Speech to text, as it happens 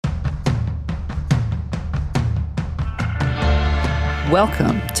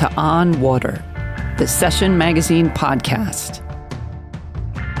Welcome to On Water, the Session Magazine podcast.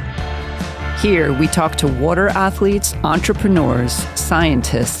 Here we talk to water athletes, entrepreneurs,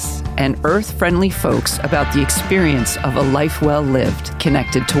 scientists, and earth-friendly folks about the experience of a life well lived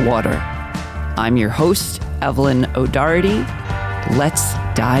connected to water. I'm your host, Evelyn O'Doherty. Let's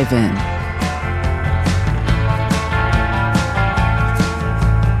dive in.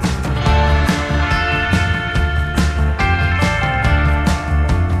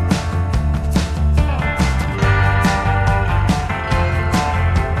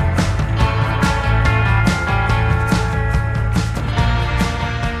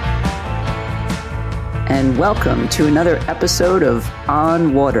 And welcome to another episode of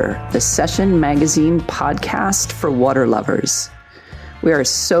On Water, the Session Magazine podcast for water lovers. We are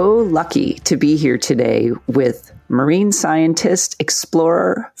so lucky to be here today with marine scientist,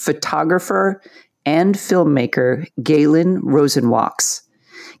 explorer, photographer, and filmmaker, Gaelin Rosenwaks.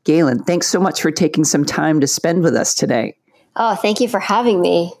 Gaelin, thanks so much for taking some time to spend with us today. Oh, thank you for having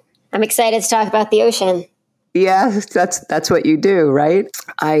me. I'm excited to talk about the ocean. Yeah, that's what you do, right?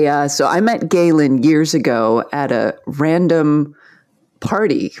 I met Gaelin years ago at a random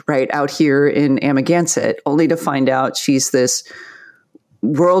party right out here in Amagansett, only to find out she's this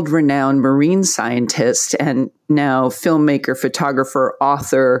world-renowned marine scientist and now filmmaker, photographer,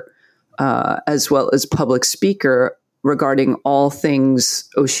 author, as well as public speaker regarding all things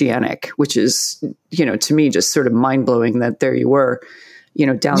oceanic, which is, to me, just sort of mind-blowing that there you were,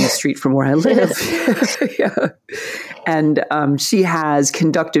 down the street from where I live. Yeah. And she has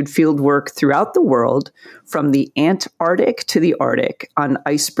conducted field work throughout the world, from the Antarctic to the Arctic on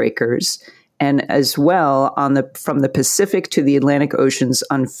icebreakers, and as well from the Pacific to the Atlantic Oceans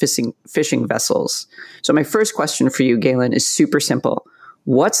on fishing vessels. So my first question for you, Gaelin, is super simple.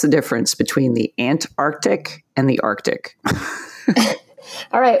 What's the difference between the Antarctic and the Arctic?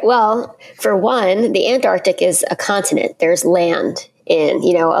 All right. Well, for one, the Antarctic is a continent. There's land in,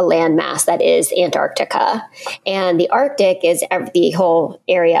 a landmass that is Antarctica. And the Arctic is the whole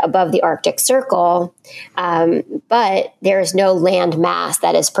area above the Arctic Circle. But there's no land mass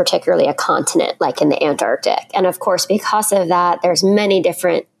that is particularly a continent like in the Antarctic. And of course, because of that, there's many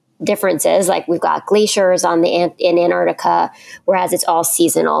differences. Like we've got glaciers in Antarctica, whereas it's all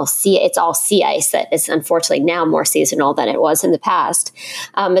seasonal. It's all sea ice that is unfortunately now more seasonal than it was in the past.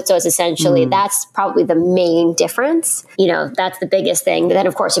 But so it's essentially, that's probably the main difference. That's the biggest thing. But then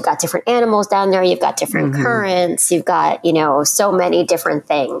of course you've got different animals down there. You've got different currents. You've got, so many different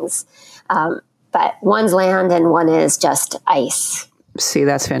things. But one's land and one is just ice. See,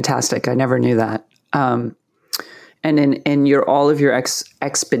 that's fantastic. I never knew that. And in all of your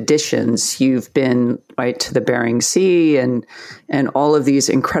expeditions, you've been right to the Bering Sea and all of these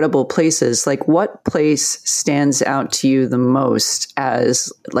incredible places. Like, what place stands out to you the most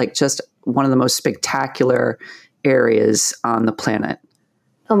as like just one of the most spectacular areas on the planet?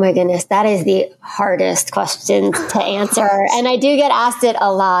 Oh my goodness, that is the hardest question to answer, and I do get asked it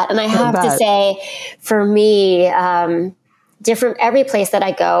a lot. And I have to say, for me, every place that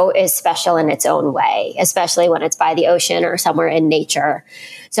I go is special in its own way, especially when it's by the ocean or somewhere in nature.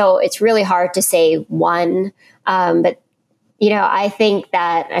 So it's really hard to say one. But, I think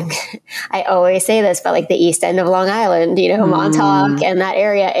that I always say this, but like the east end of Long Island, Montauk and that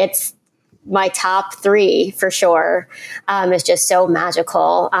area, it's my top three for sure. It's just so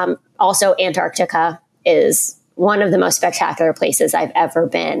magical. Also, Antarctica is one of the most spectacular places I've ever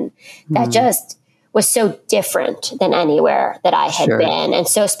been. That just was so different than anywhere that I had been, and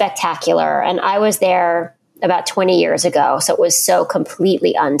so spectacular. And I was there about 20 years ago, so it was so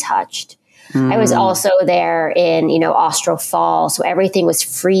completely untouched. I was also there in, austral fall, so everything was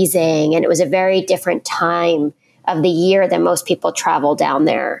freezing, and it was a very different time of the year than most people travel down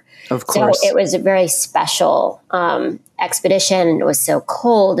there. Of course. So it was a very special expedition, and it was so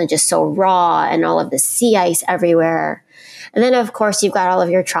cold and just so raw, and all of the sea ice everywhere. And then, of course, you've got all of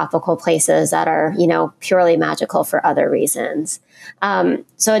your tropical places that are, purely magical for other reasons.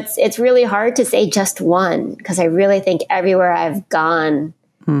 So it's really hard to say just one, because I really think everywhere I've gone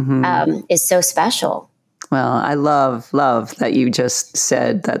is so special. Well, I love that you just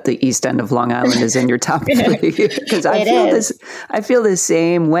said that the east end of Long Island is in your top three, because I feel the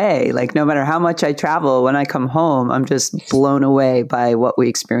same way. Like, no matter how much I travel, when I come home, I'm just blown away by what we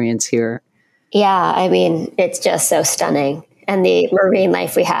experience here. Yeah, I mean, it's just so stunning. And the marine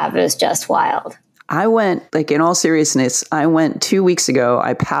life we have is just wild. I went, in all seriousness, 2 weeks ago.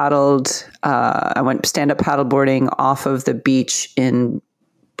 I went stand-up paddleboarding off of the beach in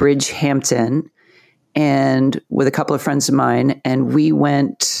Bridgehampton. and with a couple of friends of mine, and we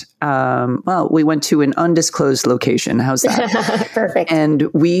went, we went to an undisclosed location. How's that? Perfect.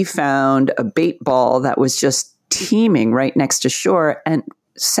 And we found a bait ball that was just teeming right next to shore, and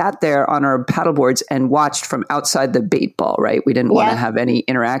sat there on our paddleboards and watched from outside the bait ball, right? We didn't want to have any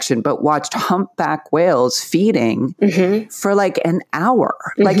interaction, but watched humpback whales feeding for like an hour,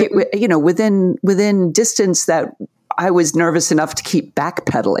 like within distance that I was nervous enough to keep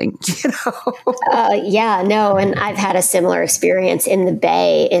backpedaling, And I've had a similar experience in the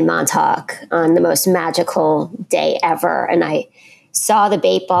bay in Montauk on the most magical day ever. And I saw the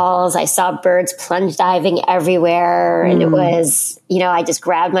bait balls. I saw birds plunge diving everywhere. And it was, I just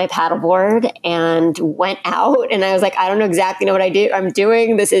grabbed my paddleboard and went out. And I was like, I don't know exactly what I'm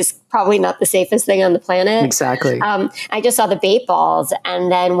doing. This is probably not the safest thing on the planet. Exactly. I just saw the bait balls.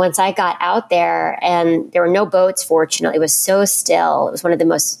 And then once I got out there, and there were no boats, fortunately, it was so still. It was one of the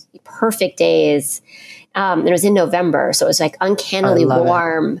most perfect days. It was in November. So it was like uncannily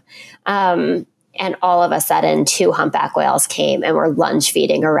warm. And all of a sudden, 2 humpback whales came and were lunge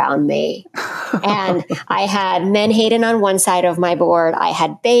feeding around me. And I had menhaden on one side of my board. I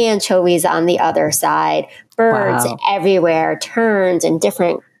had bay anchovies on the other side, birds everywhere, terns and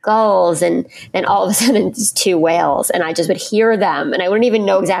different gulls. And then all of a sudden, just 2 whales. And I just would hear them, and I wouldn't even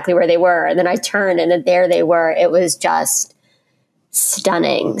know exactly where they were. And then I turned, and then there they were. It was just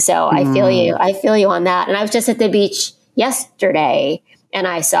stunning. So I feel you. I feel you on that. And I was just at the beach yesterday, and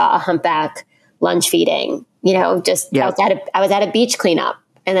I saw a humpback lunge feeding, I was at a beach cleanup,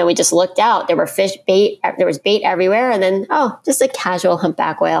 and then we just looked out. There were there was bait everywhere. And then, just a casual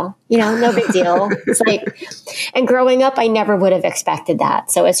humpback whale, no big deal. It's like, and growing up, I never would have expected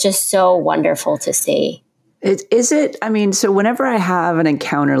that. So it's just so wonderful to see. So whenever I have an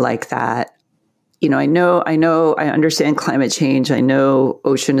encounter like that, I understand climate change. I know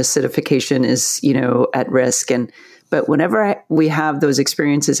ocean acidification is, at risk, but whenever we have those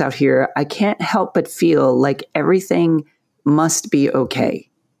experiences out here, I can't help but feel like everything must be okay.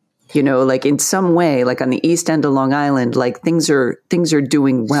 Like in some way, like on the east end of Long Island, like things are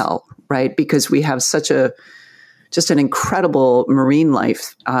doing well, right? Because we have just an incredible marine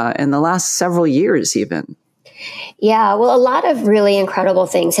life in the last several years, even. Yeah, well, a lot of really incredible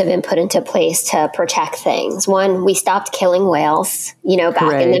things have been put into place to protect things. One, we stopped killing whales,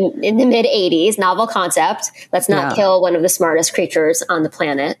 back in the mid 80s, novel concept. Let's not kill one of the smartest creatures on the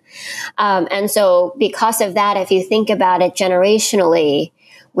planet. And so because of that, if you think about it generationally,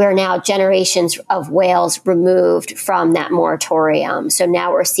 we're now generations of whales removed from that moratorium. So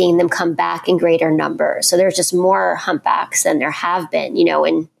now we're seeing them come back in greater numbers. So there's just more humpbacks than there have been,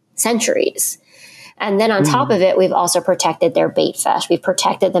 in centuries. And then on top of it, we've also protected their bait fish. We've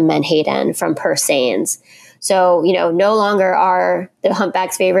protected the menhaden from pursanes. So, no longer are the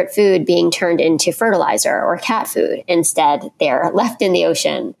humpback's favorite food being turned into fertilizer or cat food. Instead, they're left in the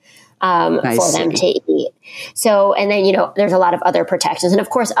ocean for them to eat. So, and then, there's a lot of other protections. And of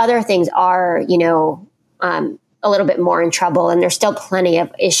course, other things are, a little bit more in trouble, and there's still plenty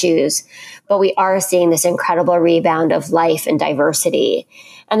of issues, but we are seeing this incredible rebound of life and diversity.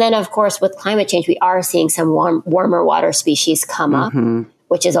 And then, of course, with climate change, we are seeing some warmer water species come up,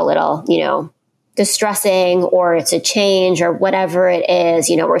 which is a little, distressing, or it's a change or whatever it is.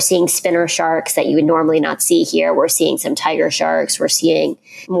 We're seeing spinner sharks that you would normally not see here. We're seeing some tiger sharks. We're seeing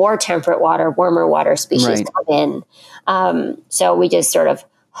more temperate water, warmer water species come in. So we just sort of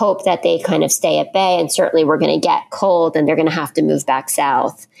hope that they kind of stay at bay. And certainly we're going to get cold and they're going to have to move back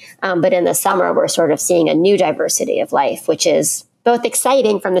south. But in the summer, we're sort of seeing a new diversity of life, which is both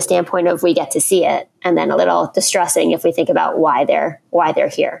exciting from the standpoint of we get to see it, and then a little distressing if we think about why they're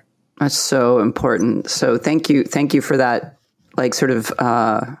here. That's so important. So thank you for that, like sort of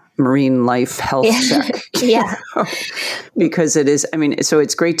marine life health check. Because it is, so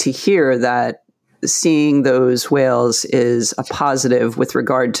it's great to hear that seeing those whales is a positive with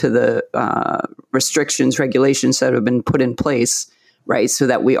regard to the restrictions, regulations that have been put in place, right? So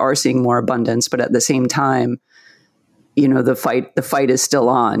that we are seeing more abundance, but at the same time, the fight is still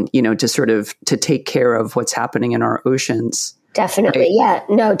on, to take care of what's happening in our oceans. Definitely. Right? Yeah,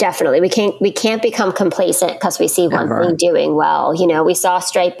 no, definitely. We can't become complacent because we see one thing doing well. We saw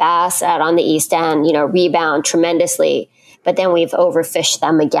striped bass out on the East End, rebound tremendously, but then we've overfished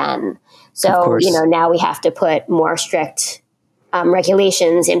them again. So, now we have to put more strict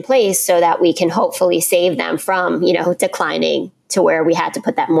regulations in place so that we can hopefully save them from, declining to where we had to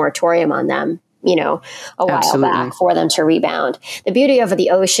put that moratorium on them, a while back for them to rebound. The beauty of the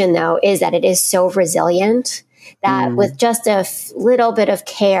ocean, though, is that it is so resilient that with just a little bit of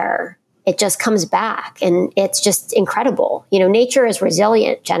care, it just comes back, and it's just incredible. Nature is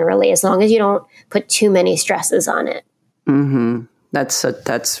resilient generally, as long as you don't put too many stresses on it. Mm-hmm.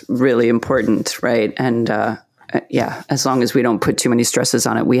 That's really important, right? And as long as we don't put too many stresses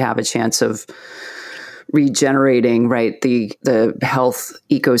on it, we have a chance of regenerating, right, the health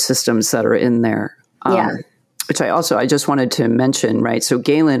ecosystems that are in there. Which I just wanted to mention, right? So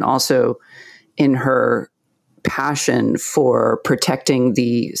Gaelin also, in her passion for protecting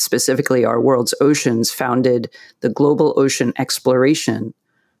specifically our world's oceans, founded the Global Ocean Exploration,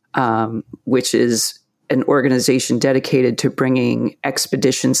 which is an organization dedicated to bringing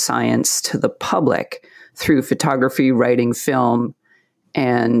expedition science to the public through photography, writing, film,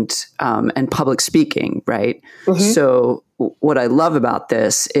 and public speaking, right? Mm-hmm. So what I love about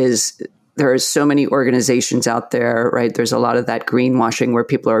this is there are so many organizations out there, right? There's a lot of that greenwashing where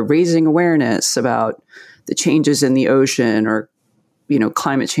people are raising awareness about the changes in the ocean, or,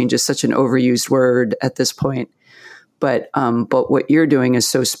 climate change is such an overused word at this point. But what you're doing is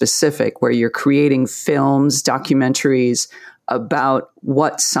so specific, where you're creating films, documentaries about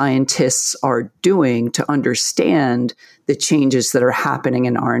what scientists are doing to understand the changes that are happening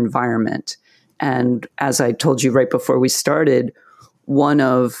in our environment. And as I told you right before we started, one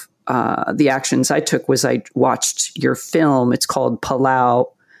of the actions I took was I watched your film. It's called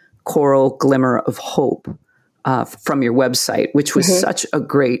Palau, Coral Glimmer of Hope, from your website, which was such a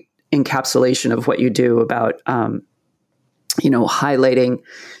great encapsulation of what you do about, highlighting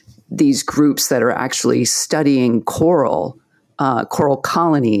these groups that are actually studying coral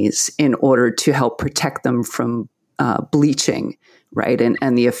colonies in order to help protect them from bleaching, right?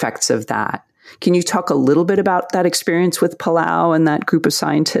 And the effects of that. Can you talk a little bit about that experience with Palau and that group of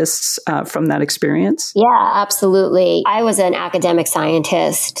scientists from that experience? Yeah, absolutely. I was an academic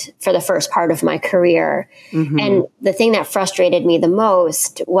scientist for the first part of my career. Mm-hmm. And the thing that frustrated me the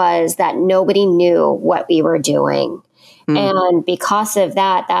most was that nobody knew what we were doing. Mm-hmm. And because of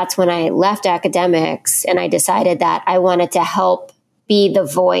that, that's when I left academics, and I decided that I wanted to help be the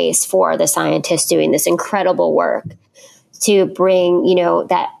voice for the scientists doing this incredible work, to bring,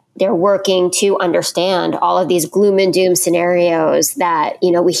 that they're working to understand all of these gloom and doom scenarios that,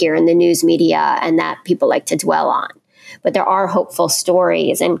 we hear in the news media and that people like to dwell on. But there are hopeful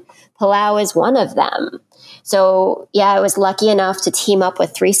stories, and Palau is one of them. So, I was lucky enough to team up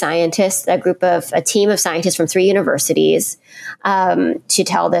with 3 scientists, a team of scientists from 3 universities, to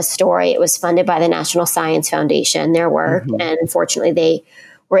tell this story. It was funded by the National Science Foundation, their work. Mm-hmm. And unfortunately, they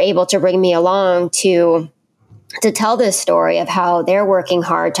were able to bring me along to tell this story of how they're working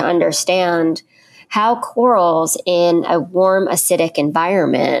hard to understand how corals in a warm, acidic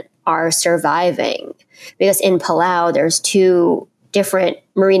environment are surviving. Because in Palau, there's 2 different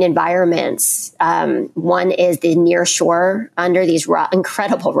marine environments. One is the near shore under these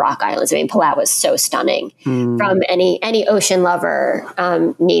incredible rock islands. I mean, Palau is so stunning. From any ocean lover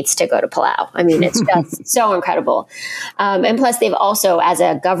needs to go to Palau. I mean, it's just so incredible. And plus, they've also, as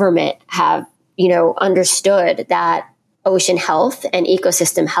a government, have understood that ocean health and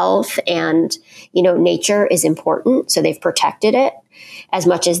ecosystem health and, nature is important. So they've protected it as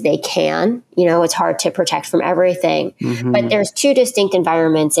much as they can. It's hard to protect from everything. Mm-hmm. But there's 2 distinct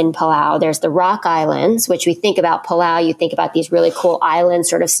environments in Palau. There's the rock islands, which we think about Palau, you think about these really cool islands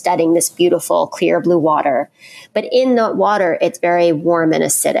sort of studding this beautiful clear blue water. But in the water, it's very warm and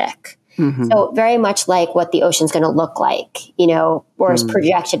acidic. Mm-hmm. So very much like what the ocean's going to look like, or is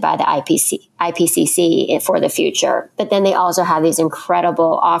projected by the IPCC for the future. But then they also have these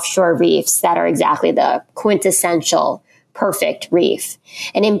incredible offshore reefs that are exactly the quintessential perfect reef.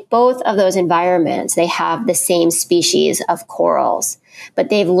 And in both of those environments, they have the same species of corals, but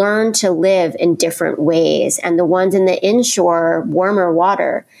they've learned to live in different ways. And the ones in the inshore, warmer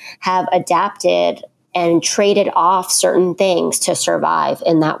water have adapted and traded off certain things to survive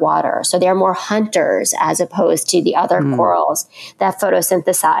in that water. So they're more hunters as opposed to the other corals that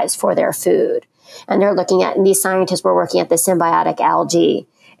photosynthesize for their food. And these scientists were working at the symbiotic algae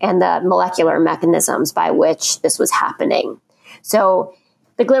and the molecular mechanisms by which this was happening. So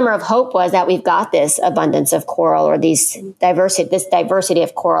the glimmer of hope was that we've got this abundance of coral, or this diversity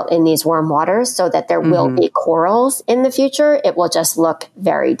of coral in these warm waters, so that there will be corals in the future. It will just look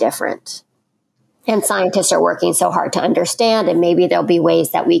very different. And scientists are working so hard to understand, and maybe there'll be ways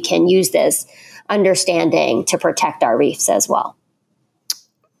that we can use this understanding to protect our reefs as well.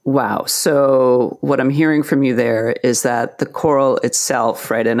 Wow. So what I'm hearing from you there is that the coral itself,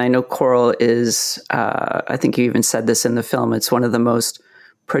 right? And I know coral is, I think you even said this in the film, it's one of the most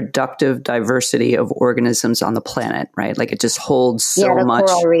productive diversity of organisms on the planet, right? Like it just holds so much.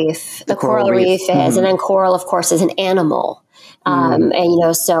 Coral reef. The coral reef is, and then coral, of course, is an animal. And,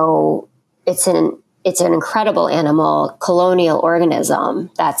 so it's an incredible animal, colonial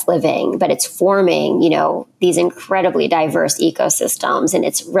organism that's living, but it's forming, these incredibly diverse ecosystems, and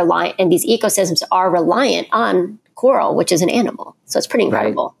and these ecosystems are reliant on coral, which is an animal. So it's pretty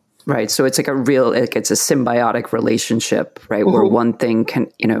incredible. Right. So it's like it's a symbiotic relationship, right? Where one thing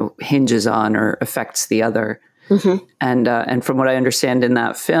hinges on or affects the other. And from what I understand in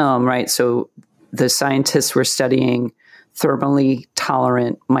that film, right? So the scientists were studying thermally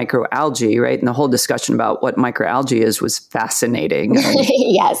tolerant microalgae, right? And the whole discussion about what microalgae is was fascinating.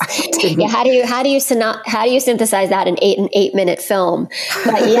 Yes. Yeah. How do you synthesize that in an 8-minute film?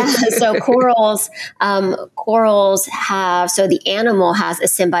 But yeah, so corals have, so the animal has a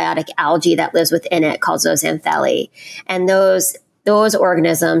symbiotic algae that lives within it called zooxanthellae. And those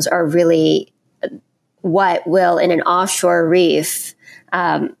organisms are really what will, in an offshore reef,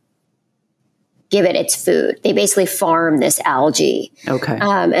 give it its food. They basically farm this algae. Okay.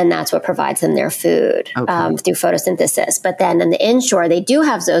 And that's what provides them their food through photosynthesis. But then in the inshore, they do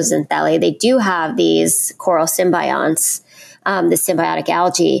have zooxanthellae. They do have these coral symbionts, the symbiotic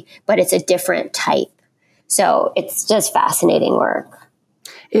algae, but it's a different type. So it's just fascinating work.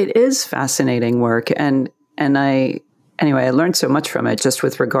 It is fascinating work. And I learned so much from it just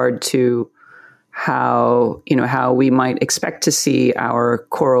with regard to how we might expect to see our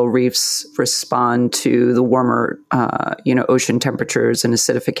coral reefs respond to the warmer, ocean temperatures and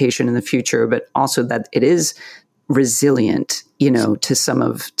acidification in the future, but also that it is resilient, to some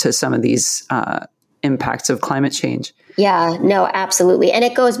of these impacts of climate change. Yeah, no, absolutely. And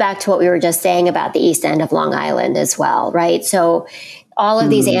it goes back to what we were just saying about the east end of Long Island as well, right? So all of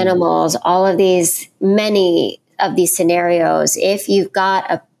these animals, many of these scenarios, if you've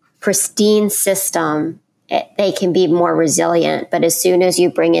got a pristine system, they can be more resilient. But as soon as you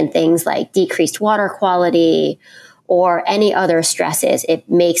bring in things like decreased water quality or any other stresses, it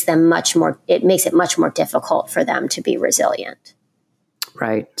makes it much more difficult for them to be resilient.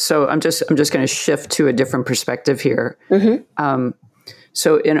 Right. So I'm just going to shift to a different perspective here.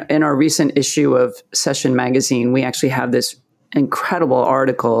 So in our recent issue of Session Magazine, we actually have this incredible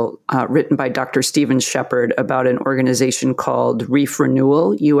article written by Dr. Stephen Shepard about an organization called Reef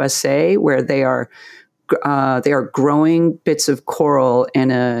Renewal USA, where they are growing bits of coral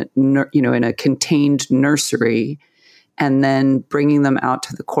in a contained nursery, and then bringing them out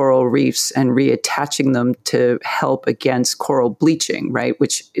to the coral reefs and reattaching them to help against coral bleaching, right?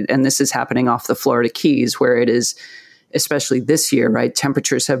 And this is happening off the Florida Keys, where it is, especially this year, right?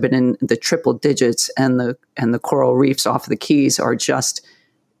 Temperatures have been in the triple digits, and the coral reefs off the Keys are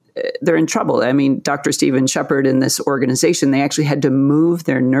they're in trouble. I mean, Dr. Stephen Shepard and this organization, they actually had to move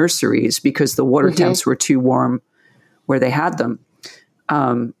their nurseries because the water temps were too warm where they had them.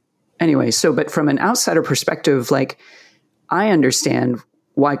 But from an outsider perspective, like, I understand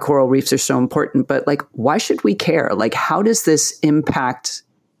why coral reefs are so important, but like, why should we care? Like, how does this impact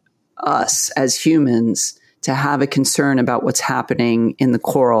us as humans to have a concern about what's happening in the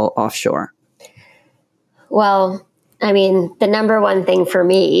coral offshore? Well, I mean, the number one thing for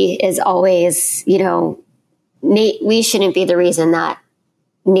me is always, we shouldn't be the reason that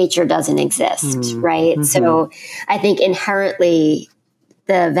nature doesn't exist, right? So I think inherently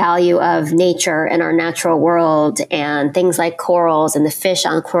the value of nature and our natural world and things like corals and the fish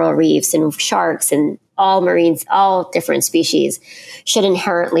on coral reefs and sharks and all different species should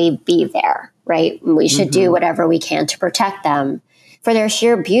inherently be there, right? We should do whatever we can to protect them for their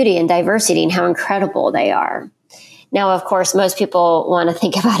sheer beauty and diversity and how incredible they are. Now, of course, most people want to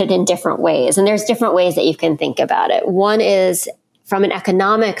think about it in different ways, and there's different ways that you can think about it. One is from an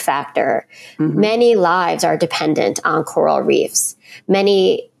economic factor. Many lives are dependent on coral reefs. A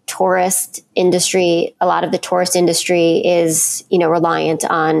lot of the tourist industry is, reliant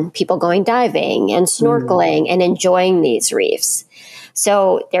on people going diving and snorkeling and enjoying these reefs.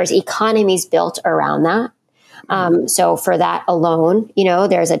 So there's economies built around that. So for that alone,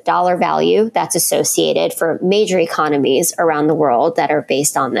 there's a dollar value that's associated for major economies around the world that are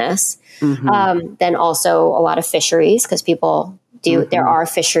based on this. Then also a lot of fisheries, because people there are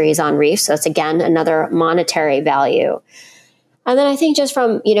fisheries on reefs. So it's, again, another monetary value. And then I think just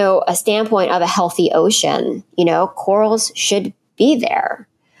from, a standpoint of a healthy ocean, corals should be there.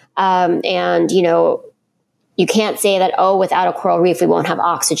 And you can't say that, without a coral reef, we won't have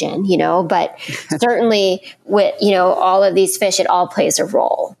oxygen, but certainly with, all of these fish, it all plays a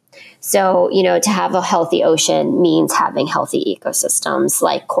role. So, to have a healthy ocean means having healthy ecosystems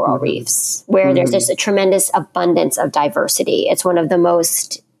like coral reefs, where there's just a tremendous abundance of diversity. It's one of the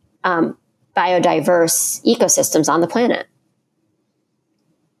most biodiverse ecosystems on the planet.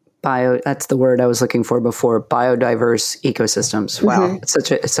 That's the word I was looking for before. Biodiverse ecosystems. Wow.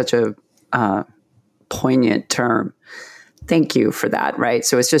 It's such a poignant term. Thank you for that, right?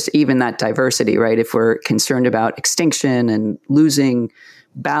 So it's just even that diversity, right? If we're concerned about extinction and losing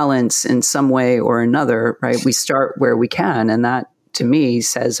balance in some way or another, right? We start where we can. And that to me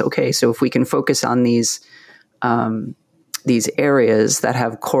says, okay, so if we can focus on these areas that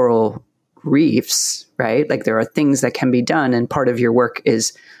have coral reefs, right? Like there are things that can be done. And part of your work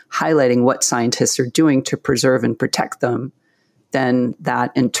is highlighting what scientists are doing to preserve and protect them. Then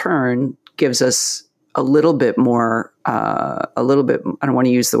that in turn gives us a little bit, I don't want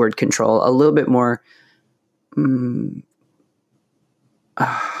to use the word control, a little bit more,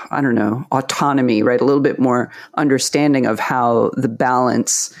 autonomy, right? A little bit more understanding of how the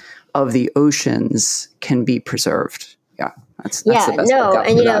balance of the oceans can be preserved. Yeah. That's the best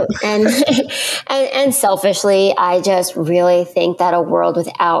and selfishly, I just really think that a world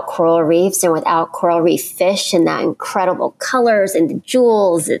without coral reefs and without coral reef fish and that incredible colors and the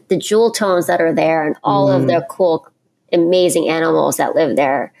jewel tones that are there and all of the cool, amazing animals that live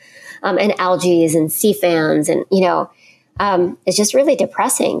there, and algae and sea fans. And, it's just really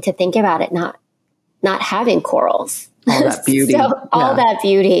depressing to think about it not having corals. All that beauty. All that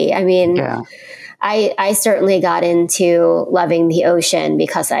beauty. I mean, I certainly got into loving the ocean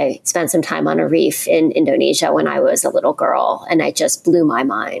because I spent some time on a reef in Indonesia when I was a little girl, and it just blew my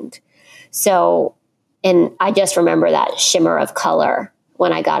mind. So, and I just remember that shimmer of color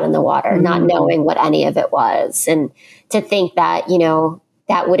when I got in the water, not knowing what any of it was. And to think that,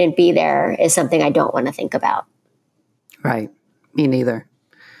 that wouldn't be there is something I don't want to think about. Right. Me neither.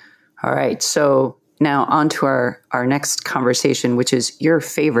 All right. So now on to our next conversation, which is your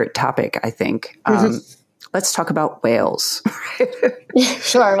favorite topic, I think. Let's talk about whales.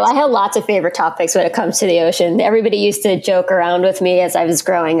 Sure. Well, I have lots of favorite topics when it comes to the ocean. Everybody used to joke around with me as I was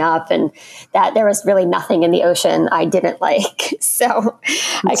growing up, and that there was really nothing in the ocean I didn't like. So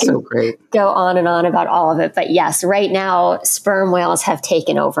I can go on and on about all of it. But yes, right now, sperm whales have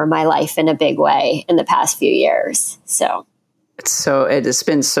taken over my life in a big way in the past few years. So it has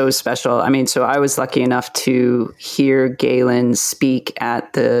been so special. I mean, so I was lucky enough to hear Gaelin speak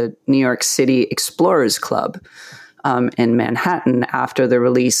at the New York City Explorers Club in Manhattan after the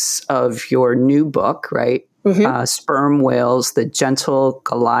release of your new book, right? Sperm Whales, the Gentle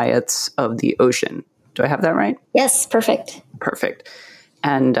Goliaths of the Ocean. Do I have that right? Yes, perfect. Perfect.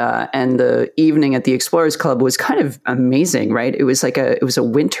 And the evening at the Explorers Club was kind of amazing, right? It was it was a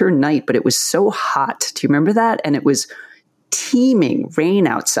winter night, but it was so hot. Do you remember that? And it was teeming rain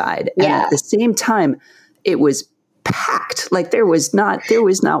outside. And at the same time, it was packed. Like there was not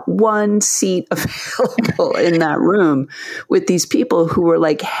one seat available in that room with these people who were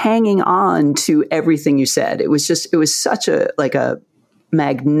like hanging on to everything you said. It was such a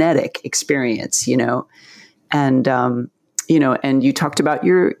magnetic experience, and, and you talked about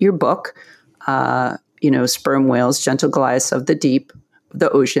your book, Sperm Whales, Gentle Goliaths of the Deep, the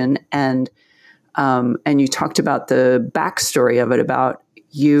Ocean. And you talked about the backstory of it, about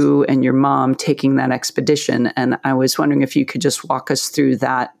you and your mom taking that expedition. And I was wondering if you could just walk us through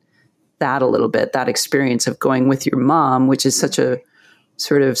that a little bit, that experience of going with your mom, which is such a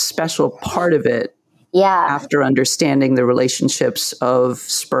sort of special part of it. Yeah. After understanding the relationships of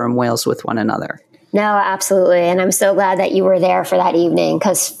sperm whales with one another. No, absolutely. And I'm so glad that you were there for that evening,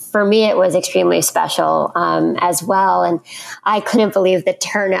 because for me, it was extremely special as well. And I couldn't believe the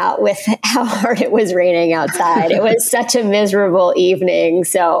turnout with how hard it was raining outside. It was such a miserable evening.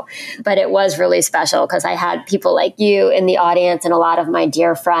 But it was really special because I had people like you in the audience and a lot of my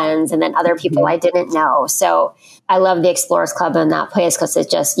dear friends, and then other people I didn't know. So I love the Explorers Club in that place because it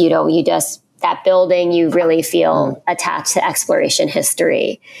just, that building, you really feel attached to exploration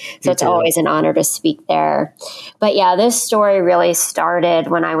history. So it's always an honor to speak there. But yeah, this story really started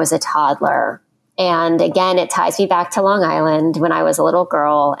when I was a toddler. And again, it ties me back to Long Island when I was a little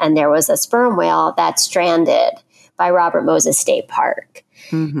girl, and there was a sperm whale that stranded by Robert Moses State Park.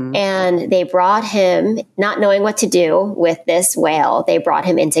 And they brought him, not knowing what to do with this whale, they brought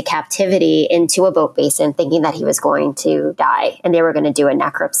him into captivity into a boat basin thinking that he was going to die and they were going to do a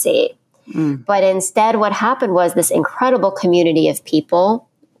necropsy. But instead, what happened was this incredible community of people,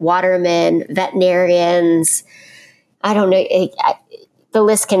 watermen, veterinarians, I don't know, the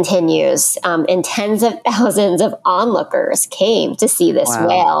list continues. And tens of thousands of onlookers came to see this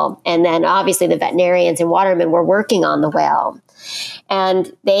whale. And then obviously the veterinarians and watermen were working on the whale.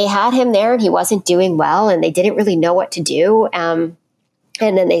 And they had him there and he wasn't doing well and they didn't really know what to do.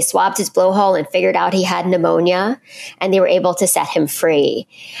 And then they swabbed his blowhole and figured out he had pneumonia, and they were able to set him free.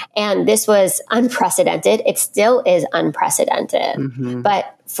 And this was unprecedented. It still is unprecedented. Mm-hmm.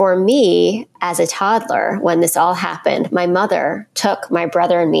 But for me, as a toddler, when this all happened, my mother took my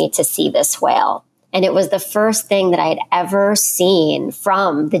brother and me to see this whale. And it was the first thing that I had ever seen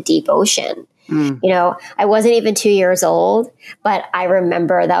from the deep ocean. You know, I wasn't even 2 years old, but I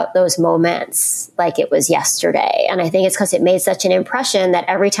remember those moments like it was yesterday. And I think it's because it made such an impression that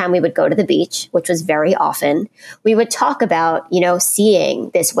every time we would go to the beach, which was very often, we would talk about, you know, seeing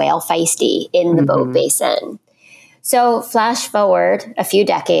this whale Feisty in the boat basin. So flash forward a few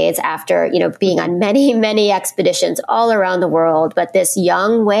decades after, you know, being on many, many expeditions all around the world. But this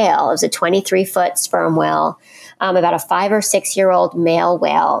young whale, it was a 23-foot sperm whale, about a 5 or 6 year old male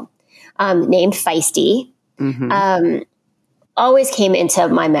whale, named Feisty, always came into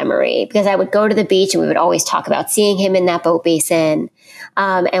my memory because I would go to the beach and we would always talk about seeing him in that boat basin,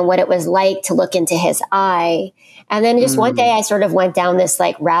 and what it was like to look into his eye. And then just one day I sort of went down this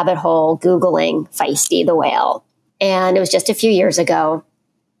like rabbit hole Googling Feisty the whale. And it was just a few years ago.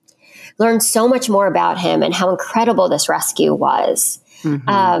 Learned so much more about him and how incredible this rescue was,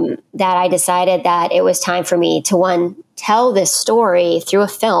 that I decided that it was time for me to tell this story through a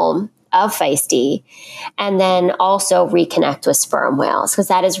film of Feisty, and then also reconnect with sperm whales, because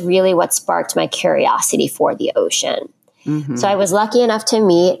that is really what sparked my curiosity for the ocean. So I was lucky enough to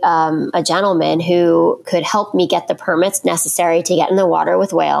meet a gentleman who could help me get the permits necessary to get in the water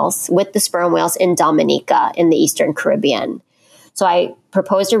with whales, with the sperm whales in Dominica in the Eastern Caribbean. So I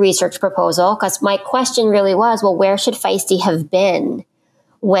proposed a research proposal because my question really was, well, where should Feisty have been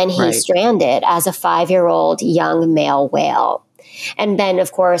when he stranded as a 5-year-old young male whale? And then,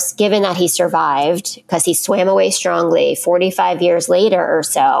 of course, given that he survived because he swam away strongly 45 years later or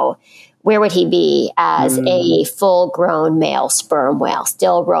so, where would he be as a full-grown male sperm whale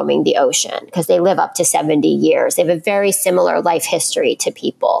still roaming the ocean? Because they live up to 70 years. They have a very similar life history to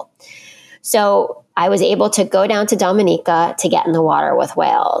people. So I was able to go down to Dominica to get in the water with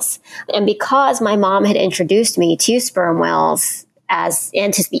whales. And because my mom had introduced me to sperm whales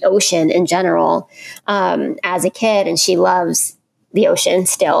and to the ocean in general as a kid, and she loves the ocean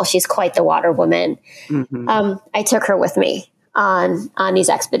still, she's quite the water woman, I took her with me on these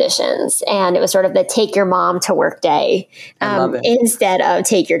expeditions. And it was sort of the take your mom to work day instead of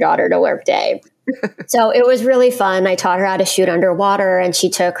take your daughter to work day. So it was really fun. I taught her how to shoot underwater, and she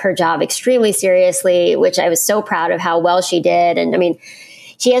took her job extremely seriously, which I was so proud of how well she did. And I mean,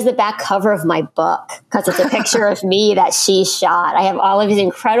 she has the back cover of my book because it's a picture of me that she shot. I have all of these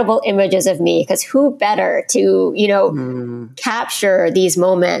incredible images of me because who better to, you know, capture these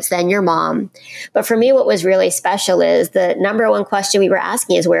moments than your mom? But for me, what was really special is the number one question we were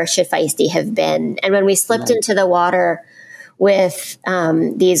asking is, where should Feisty have been? And when we slipped into the water with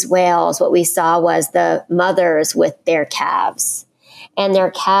these whales, what we saw was the mothers with their calves. And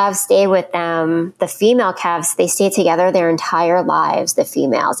their calves stay with them. The female calves, they stay together their entire lives, the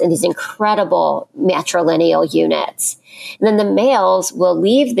females, in these incredible matrilineal units. And then the males will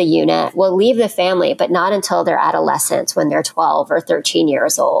leave the unit, will leave the family, but not until they're adolescents, when they're 12 or 13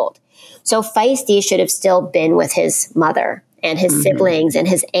 years old. So Feisty should have still been with his mother and his siblings and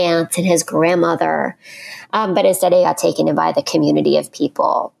his aunts and his grandmother. But instead he got taken in by the community of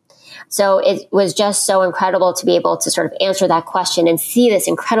people. So it was just so incredible to be able to sort of answer that question and see this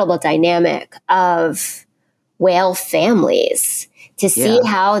incredible dynamic of whale families, to see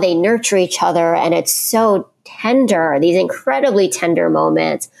how they nurture each other. And it's so tender, these incredibly tender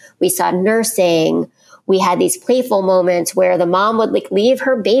moments. We saw nursing. We had these playful moments where the mom would like leave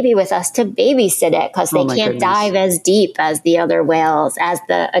her baby with us to babysit it because they can't dive as deep as the other whales, as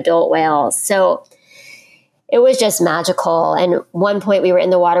the adult whales. So it was just magical. And one point we were in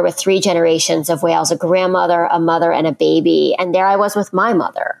the water with 3 generations of whales, a grandmother, a mother, and a baby. And there I was with my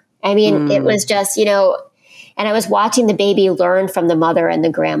mother. I mean, it was just, you know, and I was watching the baby learn from the mother and the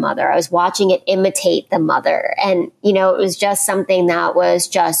grandmother. I was watching it imitate the mother. And, you know, it was just something that was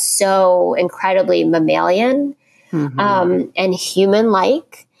just so incredibly mammalian and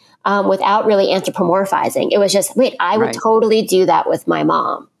human-like without really anthropomorphizing. It was just, wait, I would totally do that with my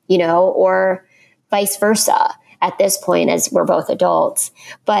mom, you know, or vice versa at this point as we're both adults.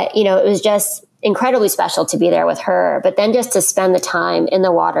 But, you know, it was just incredibly special to be there with her, but then just to spend the time in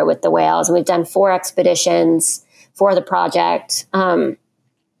the water with the whales. And we've done 4 expeditions for the project. And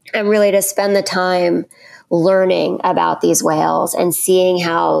really to spend the time learning about these whales and seeing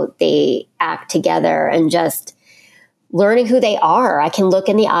how they act together and just learning who they are. I can look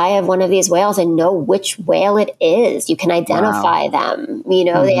in the eye of one of these whales and know which whale it is. You can identify them. You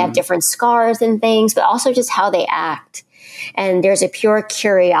know, they have different scars and things, but also just how they act. And there's a pure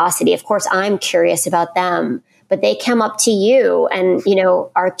curiosity. Of course, I'm curious about them, but they come up to you and,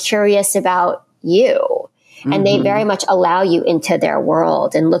 are curious about you. And they very much allow you into their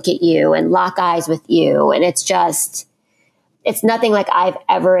world and look at you and lock eyes with you. And it's nothing like I've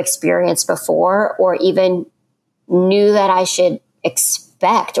ever experienced before or even knew that I should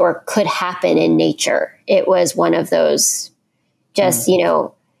expect or could happen in nature. It was one of those just,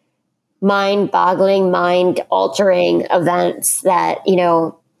 mind-boggling, mind-altering events that,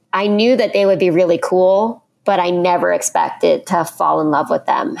 I knew that they would be really cool, but I never expected to fall in love with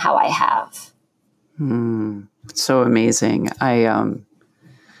them how I have. So amazing. I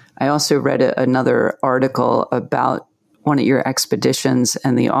also read another article about one of your expeditions,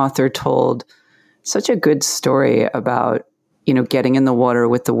 and the author told such a good story about, getting in the water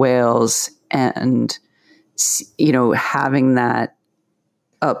with the whales and, having that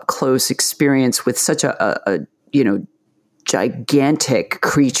up close experience with such a gigantic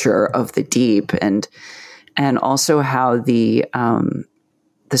creature of the deep, and also how the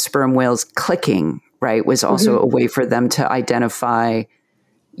sperm whales clicking, right, was also a way for them to identify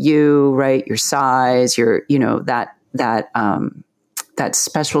you, right, your size, your, that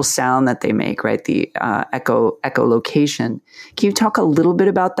special sound that they make, right, the echolocation. Can you talk a little bit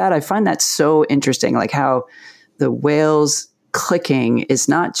about that? I find that so interesting, like how the whales clicking is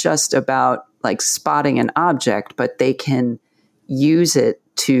not just about like spotting an object, but they can use it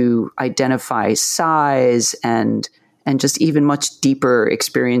to identify size and just even much deeper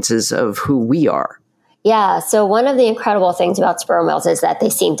experiences of who we are. Yeah. So one of the incredible things about sperm whales is that they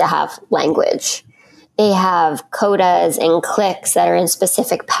seem to have language. They have codas and clicks that are in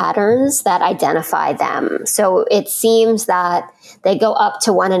specific patterns that identify them. So it seems that they go up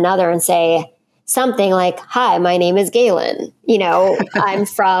to one another and say something like, "Hi, my name is Gaelin. I'm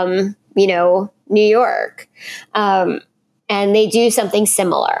from, New York." And they do something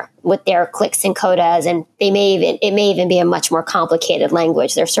similar with their clicks and codas, and it may even be a much more complicated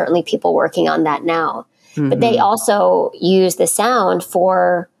language. There's certainly people working on that now. But they also use the sound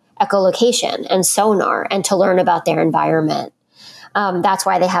for echolocation and sonar and to learn about their environment. That's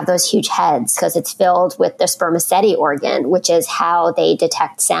why they have those huge heads, because it's filled with the spermaceti organ, which is how they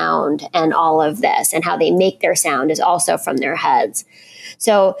detect sound and all of this, and how they make their sound is also from their heads.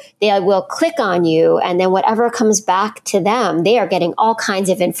 So they will click on you, and then whatever comes back to them, they are getting all kinds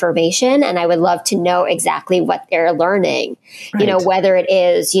of information. And I would love to know exactly what they're learning, right. Whether it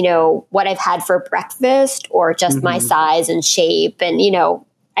is, what I've had for breakfast or just my size and shape. And,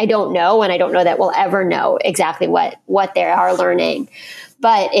 I don't know. And I don't know that we'll ever know exactly what they are learning.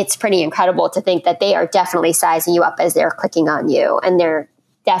 But it's pretty incredible to think that they are definitely sizing you up as they're clicking on you. And they're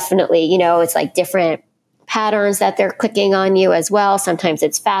definitely, it's like different patterns that they're clicking on you as well. Sometimes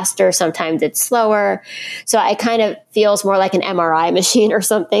it's faster, sometimes it's slower. So it kind of feels more like an MRI machine or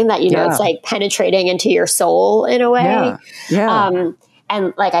something that, it's like penetrating into your soul in a way. Yeah.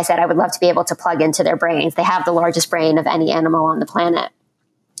 And like I said, I would love to be able to plug into their brains. They have the largest brain of any animal on the planet.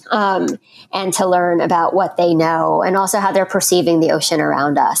 And to learn about what they know and also how they're perceiving the ocean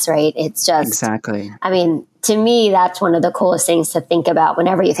around us, right? It's just, exactly. I mean, to me, that's one of the coolest things to think about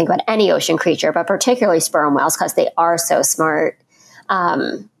whenever you think about any ocean creature, but particularly sperm whales, because they are so smart,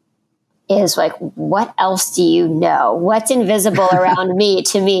 is like, what else do you know? What's invisible around me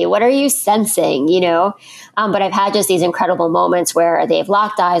to me? What are you sensing, But I've had just these incredible moments where they've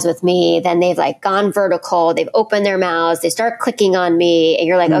locked eyes with me, then they've like gone vertical, they've opened their mouths, they start clicking on me, and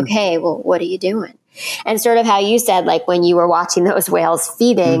you're like, okay, well, what are you doing? And sort of how you said, like when you were watching those whales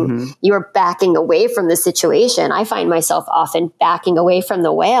feeding, you were backing away from the situation. I find myself often backing away from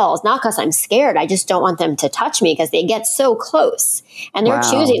the whales, not because I'm scared. I just don't want them to touch me because they get so close. And they're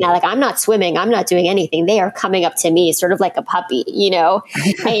choosing that. Like, I'm not swimming. I'm not doing anything. They are coming up to me sort of like a puppy,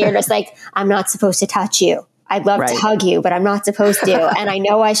 and you're just like, I'm not supposed to touch you. I'd love to hug you, but I'm not supposed to. And I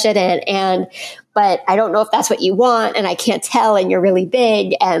know I shouldn't. But I don't know if that's what you want. And I can't tell. And you're really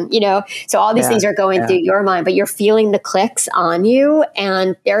big. And, so all these things are going through your mind, but you're feeling the clicks on you.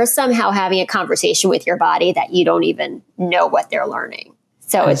 And they're somehow having a conversation with your body that you don't even know what they're learning.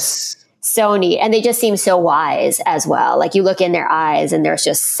 So it's so neat. And they just seem so wise as well. Like you look in their eyes and there's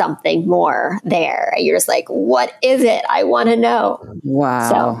just something more there. And you're just like, what is it? I want to know.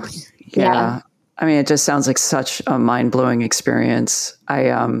 Wow. So, yeah. I mean, it just sounds like such a mind-blowing experience.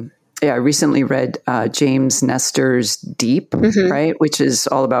 I recently read James Nestor's Deep, right, which is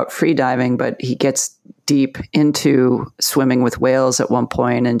all about free diving, but he gets deep into swimming with whales at one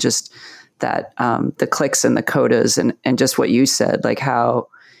point, and just that the clicks and the codas and just what you said, like how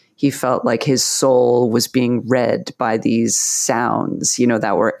he felt like his soul was being read by these sounds,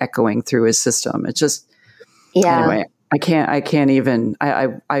 that were echoing through his system. It just, anyway. I can't even,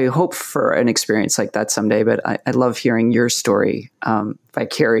 I hope for an experience like that someday, but I love hearing your story,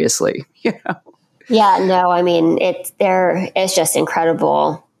 vicariously, you know? Yeah, no, I mean, it's just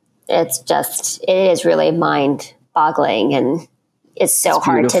incredible. It is really mind boggling, and it's so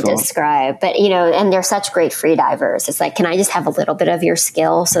hard to describe, but and they're such great free divers. It's like, can I just have a little bit of your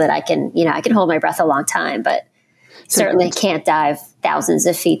skill so that I can hold my breath a long time, but certainly can't dive thousands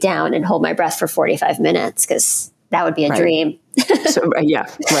of feet down and hold my breath for 45 minutes, because that would be a dream.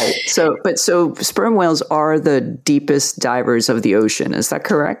 So sperm whales are the deepest divers of the ocean. Is that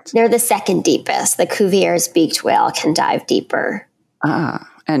correct? They're the second deepest. The Cuvier's beaked whale can dive deeper.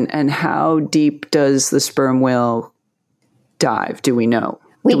 And how deep does the sperm whale dive? Do we know?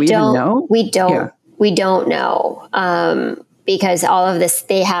 We don't know. We don't know. Because all of this,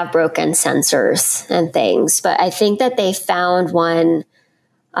 they have broken sensors and things, but I think that they found one.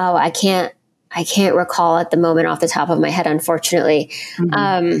 Oh, I can't recall at the moment off the top of my head, unfortunately.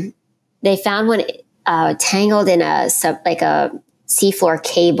 Mm-hmm. They found one tangled in a seafloor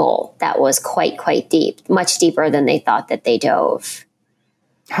cable that was quite deep, much deeper than they thought that they dove.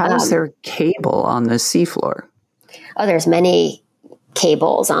 How is there a cable on the seafloor? Oh, there's many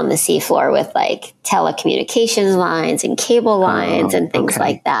cables on the seafloor with like telecommunications lines and cable lines and things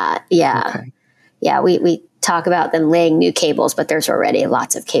like that. Yeah. Okay. Yeah. We talk about them laying new cables, but there's already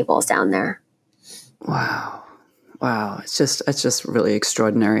lots of cables down there. Wow. It's just really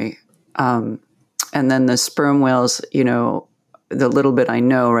extraordinary. And then the sperm whales, the little bit I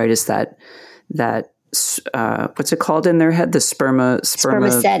know, right, is that what's it called in their head? The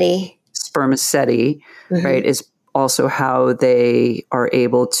spermaceti, mm-hmm. right, is also how they are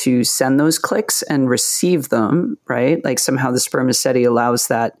able to send those clicks and receive them, right? Like somehow the spermaceti allows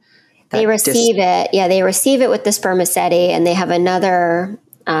that they receive it. Yeah, they receive it with the spermaceti, and they have another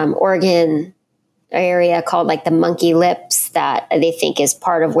organ area called like the monkey lips that they think is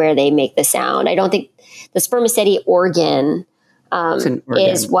part of where they make the sound. I don't think the spermaceti organ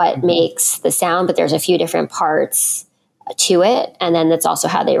is what mm-hmm. makes the sound, but there's a few different parts to it, and then that's also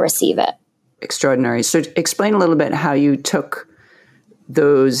how they receive it. Extraordinary. So explain a little bit how you took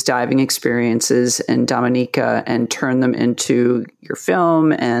those diving experiences in Dominica and turned them into your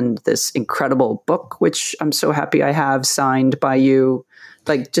film and this incredible book, which I'm so happy I have signed by you.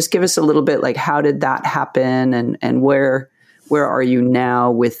 Like, just give us a little bit, like, how did that happen, and where are you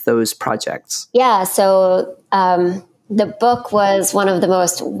now with those projects? Yeah. So the book was one of the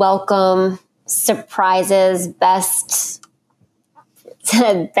most welcome surprises, best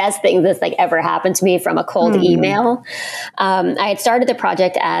thing that's like ever happened to me from a cold email. I had started the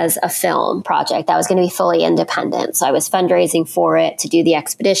project as a film project that was going to be fully independent. So I was fundraising for it to do the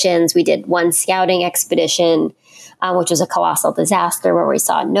expeditions. We did one scouting expedition, which was a colossal disaster where we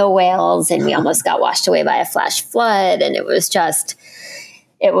saw no whales and we almost got washed away by a flash flood. And it was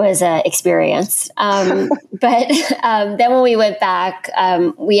an experience. But then when we went back,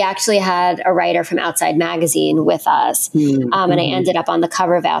 we actually had a writer from Outside Magazine with us. And I ended up on the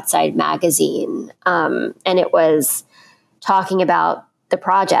cover of Outside Magazine. And it was talking about the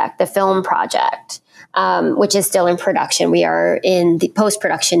project, the film project, which is still in production. We are in the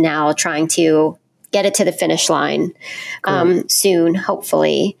post-production now, trying to get it to the finish line soon,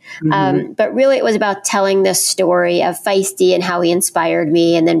 hopefully. But really, it was about telling the story of Feisty and how he inspired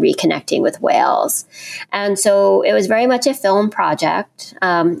me, and then reconnecting with whales. And so it was very much a film project.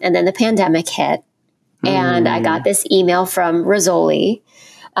 And then the pandemic hit, and I got this email from Rizzoli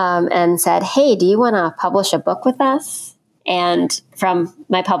and said, "Hey, do you want to publish a book with us?" And from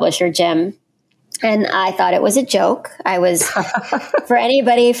my publisher, Jim. And I thought it was a joke. I was, for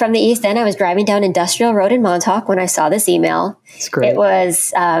anybody from the East End, I was driving down Industrial Road in Montauk when I saw this email. It's great. It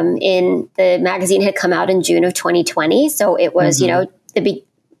was the magazine had come out in June of 2020. So it was,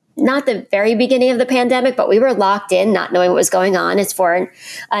 not the very beginning of the pandemic, but we were locked in, not knowing what was going on. It's for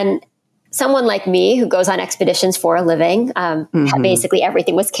someone like me who goes on expeditions for a living. Basically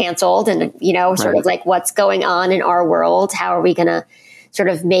everything was canceled, and, sort of like, what's going on in our world? How are we going to sort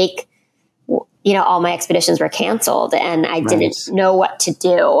of make, all my expeditions were canceled, and I didn't know what to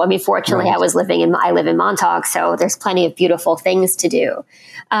do. I mean, fortunately, I live in Montauk, so there's plenty of beautiful things to do.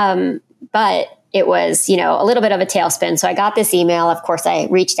 But it was, a little bit of a tailspin. So I got this email. Of course, I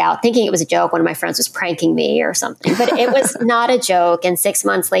reached out thinking it was a joke. One of my friends was pranking me or something, but it was not a joke. And 6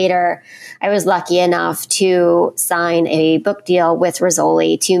 months later, I was lucky enough to sign a book deal with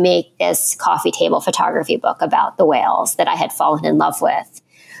Rizzoli to make this coffee table photography book about the whales that I had fallen in love with.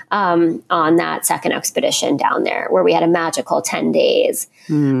 On that second expedition down there, where we had a magical 10 days.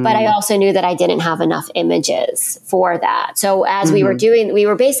 But I also knew that I didn't have enough images for that. So as we were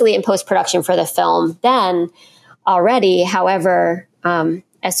basically in post-production for the film, then already. However,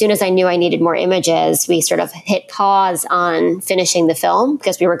 as soon as I knew I needed more images, we sort of hit pause on finishing the film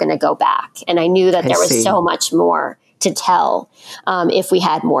because we were going to go back. And I knew that there was so much more to tell if we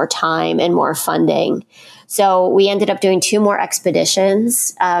had more time and more funding. So we ended up doing 2 more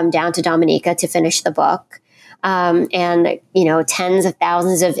expeditions down to Dominica to finish the book. And, tens of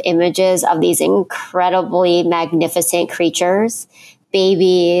thousands of images of these incredibly magnificent creatures,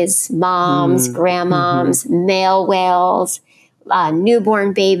 babies, moms, grandmoms, male whales,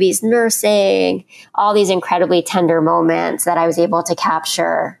 newborn babies nursing, all these incredibly tender moments that I was able to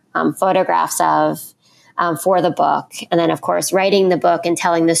capture photographs of for the book. And then, of course, writing the book and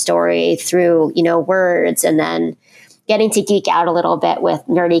telling the story through, words, and then getting to geek out a little bit with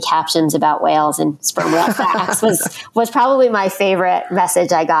nerdy captions about whales and sperm whale facts was probably my favorite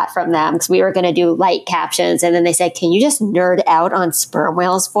message I got from them, because we were going to do light captions. And then they said, can you just nerd out on sperm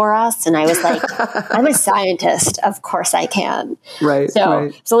whales for us? And I was like, I'm a scientist. Of course I can. Right. So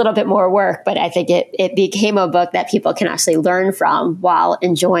it's a little bit more work, but I think it became a book that people can actually learn from while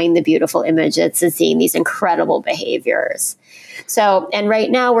enjoying the beautiful images and seeing these incredible behaviors. So, and right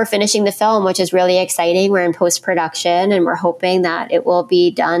now we're finishing the film, which is really exciting. We're in post-production and we're hoping that it will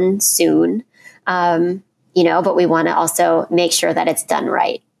be done soon. But we want to also make sure that it's done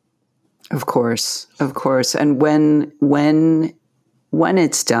right. Of course. And when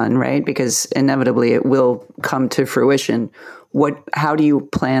it's done, right? Because inevitably it will come to fruition. How do you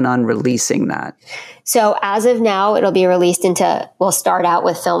plan on releasing that? So as of now, it'll be released we'll start out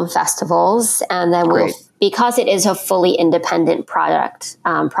with film festivals, and then because it is a fully independent project,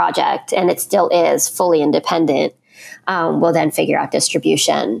 and it still is fully independent, we'll then figure out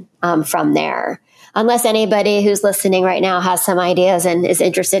distribution from there. Unless anybody who's listening right now has some ideas and is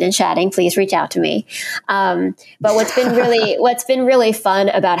interested in chatting, please reach out to me. But what's been really fun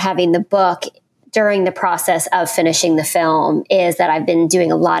about having the book during the process of finishing the film is that I've been doing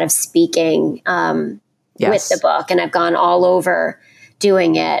a lot of speaking with the book, and I've gone all over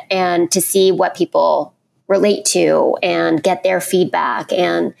doing it, and to see what people relate to and get their feedback,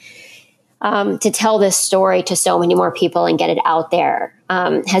 and to tell this story to so many more people and get it out there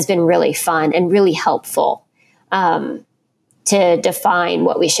has been really fun and really helpful to define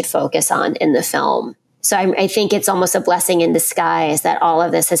what we should focus on in the film. So I think it's almost a blessing in disguise that all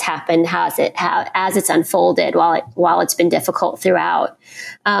of this has happened as it's unfolded while it's been difficult throughout,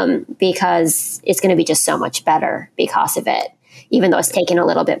 because it's going to be just so much better because of it, even though it's taken a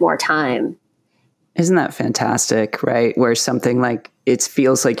little bit more time. Isn't that fantastic, right? Where something like it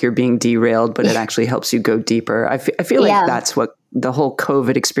feels like you're being derailed, but it actually helps you go deeper. I feel like that's what the whole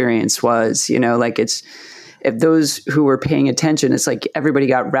COVID experience was, if those who were paying attention, it's like everybody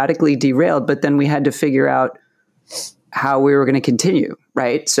got radically derailed, but then we had to figure out how we were going to continue,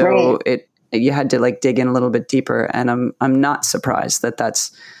 right? So you had to dig in a little bit deeper, and I'm not surprised that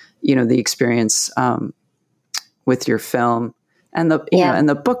that's the experience with your film and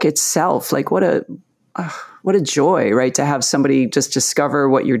the book itself. What a joy, right? To have somebody just discover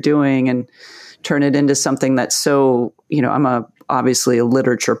what you're doing and turn it into something that's so, I'm obviously a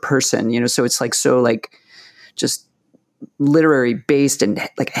literature person, so it's just literary based and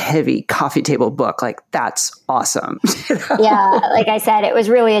a heavy coffee table book. That's awesome. Yeah. Like I said, it was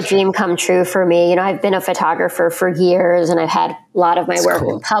really a dream come true for me. I've been a photographer for years, and I've had a lot of my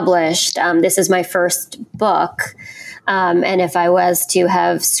work published. This is my first book. And if I was to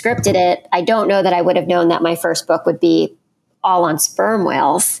have scripted it, I don't know that I would have known that my first book would be all on sperm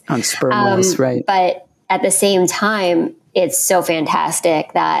whales. On sperm whales, right. But at the same time, it's so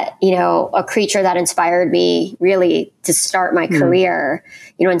fantastic that, a creature that inspired me really to start my career,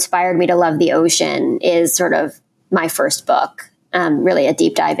 inspired me to love the ocean, is sort of my first book, really a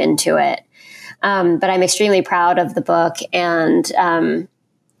deep dive into it. But I'm extremely proud of the book, and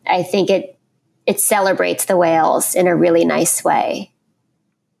I think it celebrates the whales in a really nice way.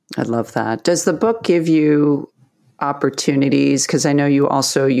 I love that. Does the book give you opportunities? Because I know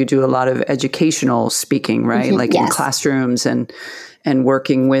you do a lot of educational speaking, right? In classrooms and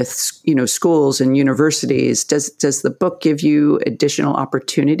working with, schools and universities. Does the book give you additional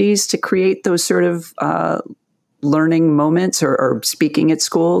opportunities to create those sort of learning moments or speaking at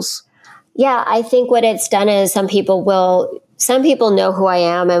schools? Yeah, I think what it's done is some people know who I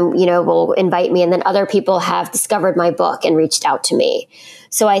am and, will invite me. And then other people have discovered my book and reached out to me.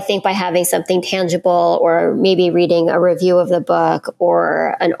 So I think by having something tangible, or maybe reading a review of the book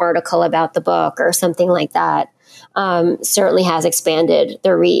or an article about the book or something like that, certainly has expanded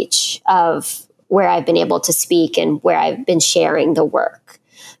the reach of where I've been able to speak and where I've been sharing the work.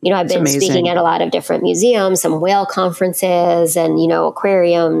 I've been speaking at a lot of different museums, some whale conferences and,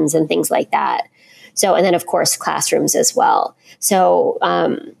 aquariums and things like that. So, and then of course, classrooms as well. So,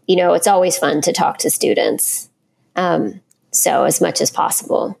 it's always fun to talk to students. So as much as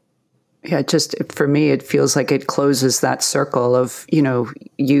possible. Yeah, just for me, it feels like it closes that circle of,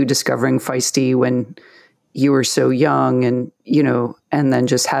 you discovering Feisty when you were so young and, and then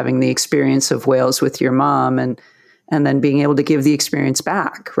just having the experience of whales with your mom and then being able to give the experience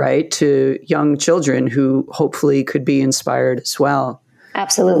back, right, to young children who hopefully could be inspired as well.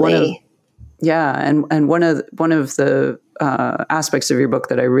 Absolutely. And one of the aspects of your book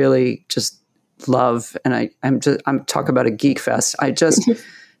that I really just love, and I'm talking about a geek fest. I just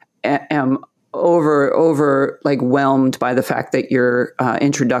am over like whelmed by the fact that your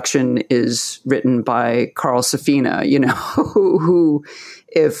introduction is written by Carl Safina, who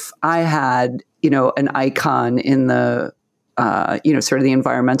if I had, an icon in the, sort of the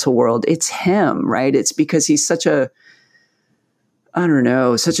environmental world, it's him, right? It's because he's such a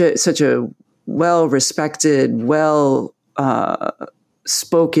well-respected,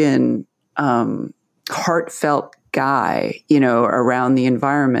 spoken, heartfelt guy, around the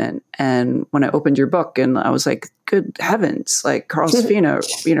environment. And when I opened your book and I was like, good heavens, like Carl Safina,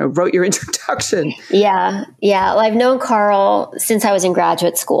 wrote your introduction. Yeah. Well, I've known Carl since I was in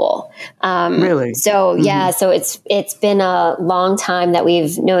graduate school. Really? So so it's been a long time that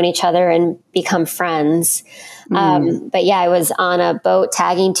we've known each other and become friends. But yeah, I was on a boat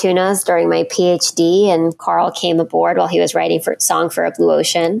tagging tunas during my PhD, and Carl came aboard while he was writing Song for a Blue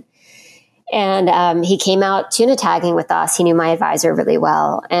Ocean. And he came out tuna tagging with us. He knew my advisor really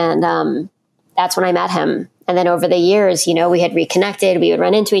well. And that's when I met him. And then over the years, we had reconnected. We would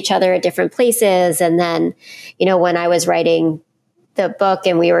run into each other at different places. And then, when I was writing the book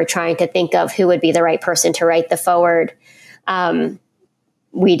and we were trying to think of who would be the right person to write the foreword,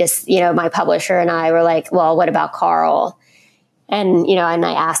 we just, my publisher and I were like, well, what about Carl? And, and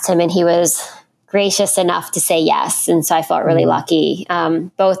I asked him and he was gracious enough to say yes. And so I felt really lucky,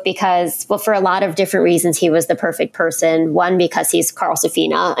 both because, for a lot of different reasons, he was the perfect person. One, because he's Carl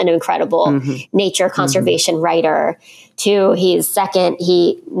Safina, an incredible nature conservation writer. Two, he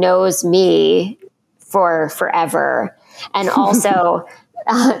knows me for forever. And also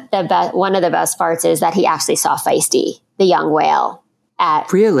one of the best parts is that he actually saw Feisty, the young whale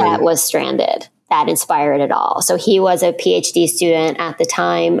that was stranded. That inspired it all. So he was a PhD student at the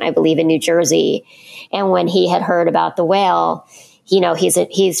time, I believe in New Jersey. And when he had heard about the whale,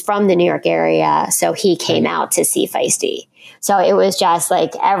 he's from the New York area. So he came out to see Feisty. So it was just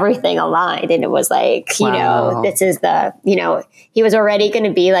like everything aligned. And it was like, this is he was already going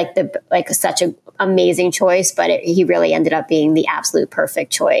to be such an amazing choice, but he really ended up being the absolute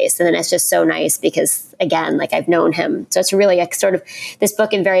perfect choice. And then it's just so nice because, again, I've known him. So it's really this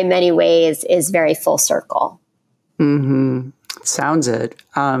book in very many ways is very full circle. Sounds it.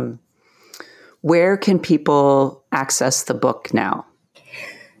 Where can people access the book now?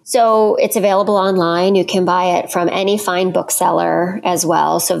 So it's available online. You can buy it from any fine bookseller as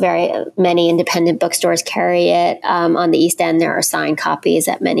well. So very many independent bookstores carry it. On the East End, there are signed copies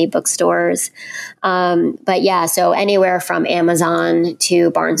at many bookstores. But yeah, so anywhere from Amazon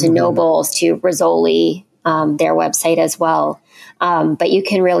to Barnes and Nobles to Rizzoli, their website as well. But you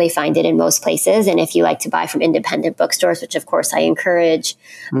can really find it in most places. And if you like to buy from independent bookstores, which of course I encourage,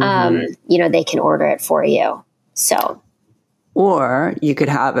 they can order it for you. So. Or you could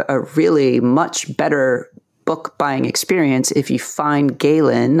have a really much better book buying experience if you find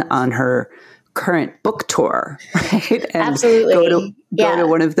Gaelin on her current book tour, right? And absolutely. Go to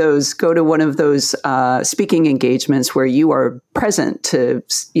one of those speaking engagements where you are present to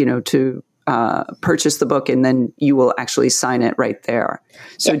purchase the book, and then you will actually sign it right there.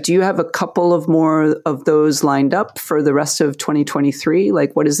 So do you have a couple of more of those lined up for the rest of 2023?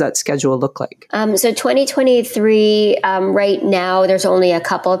 What does that schedule look like? So 2023, right now, there's only a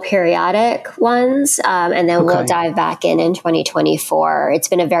couple of periodic ones, and then we'll dive back in 2024. It's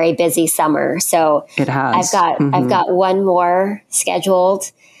been a very busy summer. So it has. I've got one more scheduled,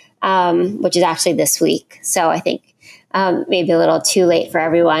 which is actually this week. So I think maybe a little too late for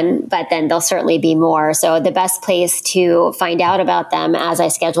everyone, but then there'll certainly be more. So the best place to find out about them as I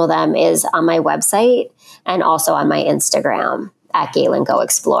schedule them is on my website and also on my Instagram at Gaelin Go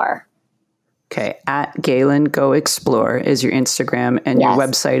Explore. Okay. At Gaelin Go Explore is your Instagram, and your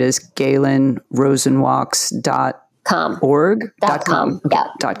website is GaelinRosenwaks.org. .com. Okay.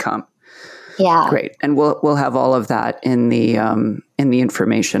 Yeah. .com. Yeah. Great. And we'll have all of that in the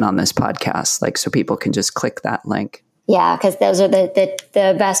information on this podcast, so people can just click that link. Yeah, because those are the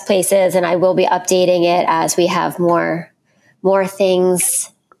best places, and I will be updating it as we have more things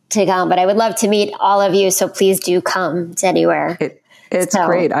to come. But I would love to meet all of you, so please do come to anywhere. It's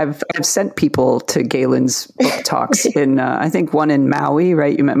great. I've sent people to Gaelin's book talks in, I think one in Maui,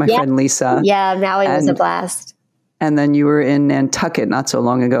 right? You met my friend Lisa. Yeah, Maui was a blast. And then you were in Nantucket not so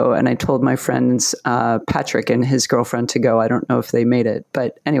long ago. And I told my friends, Patrick and his girlfriend to go. I don't know if they made it.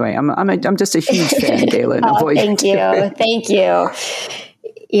 But anyway, I'm just a huge fan, Gaelin. Thank you. Thank you.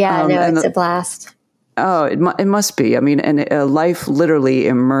 Yeah, it's a blast. Oh, it must be. I mean, and a life literally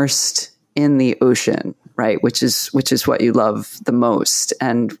immersed in the ocean, right? Which is what you love the most.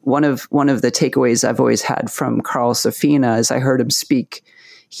 And one of the takeaways I've always had from Carl Safina is I heard him speak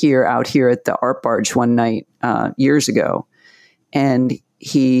out here at the Art Barge one night years ago. And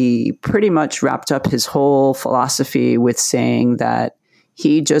he pretty much wrapped up his whole philosophy with saying that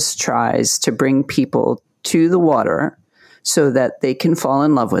he just tries to bring people to the water so that they can fall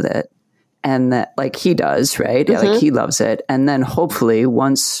in love with it. And that, like he does, right? Mm-hmm. Like he loves it. And then hopefully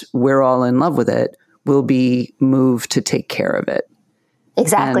once we're all in love with it, we'll be moved to take care of it.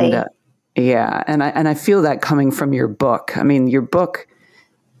 Exactly. And I feel that coming from your book. I mean, your book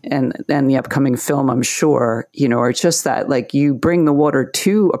and the upcoming film, I'm sure, are just that, like, you bring the water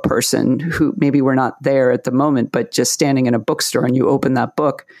to a person who maybe we're not there at the moment, but just standing in a bookstore and you open that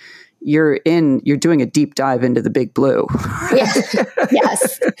book, you're doing a deep dive into the big blue.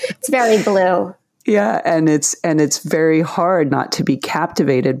 Yes. It's very blue. Yeah. And it's very hard not to be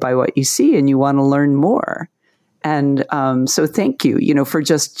captivated by what you see, and you want to learn more. And so thank you, for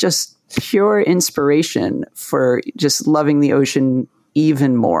just pure inspiration for just loving the ocean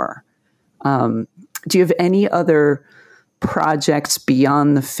even more. Do you have any other projects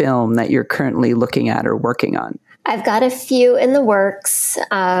beyond the film that you're currently looking at or working on? I've got a few in the works,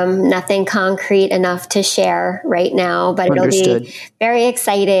 nothing concrete enough to share right now, but it'll be very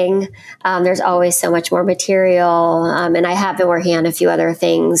exciting. There's always so much more material. And I have been working on a few other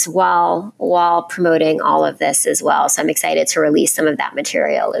things while promoting all of this as well. So I'm excited to release some of that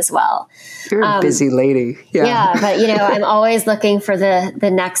material as well. You're a busy lady. Yeah, but I'm always looking for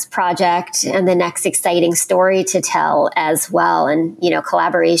the next project and the next exciting story to tell as well. And,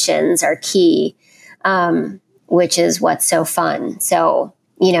 collaborations are key. Which is what's so fun. So,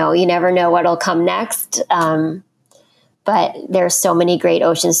 you never know what'll come next. But there's so many great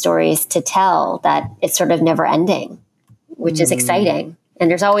ocean stories to tell that it's sort of never ending, which is exciting. And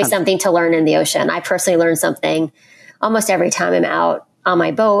there's always something to learn in the ocean. I personally learn something almost every time I'm out on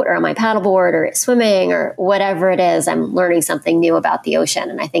my boat or on my paddleboard or swimming or whatever it is. I'm learning something new about the ocean.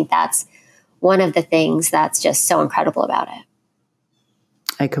 And I think that's one of the things that's just so incredible about it.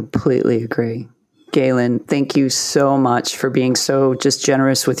 I completely agree. Gaelin, thank you so much for being so just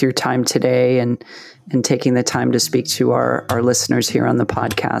generous with your time today and taking the time to speak to our listeners here on the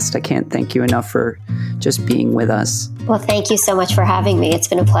podcast. I can't thank you enough for just being with us. Well, thank you so much for having me. It's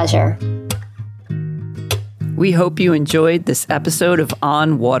been a pleasure. We hope you enjoyed this episode of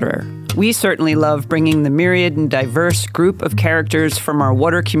On Water. We certainly love bringing the myriad and diverse group of characters from our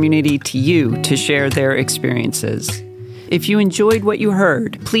water community to you to share their experiences. If you enjoyed what you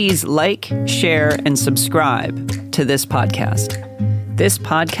heard, please like, share, and subscribe to this podcast. This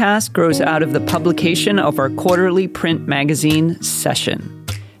podcast grows out of the publication of our quarterly print magazine, Session.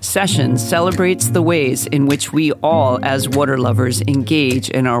 Session celebrates the ways in which we all, as water lovers, engage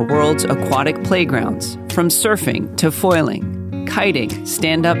in our world's aquatic playgrounds, from surfing to foiling, kiting,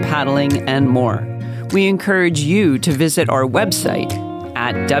 stand-up paddling, and more. We encourage you to visit our website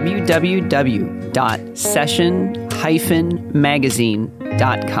at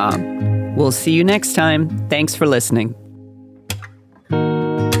www.session-magazine.com. We'll see you next time. Thanks for listening.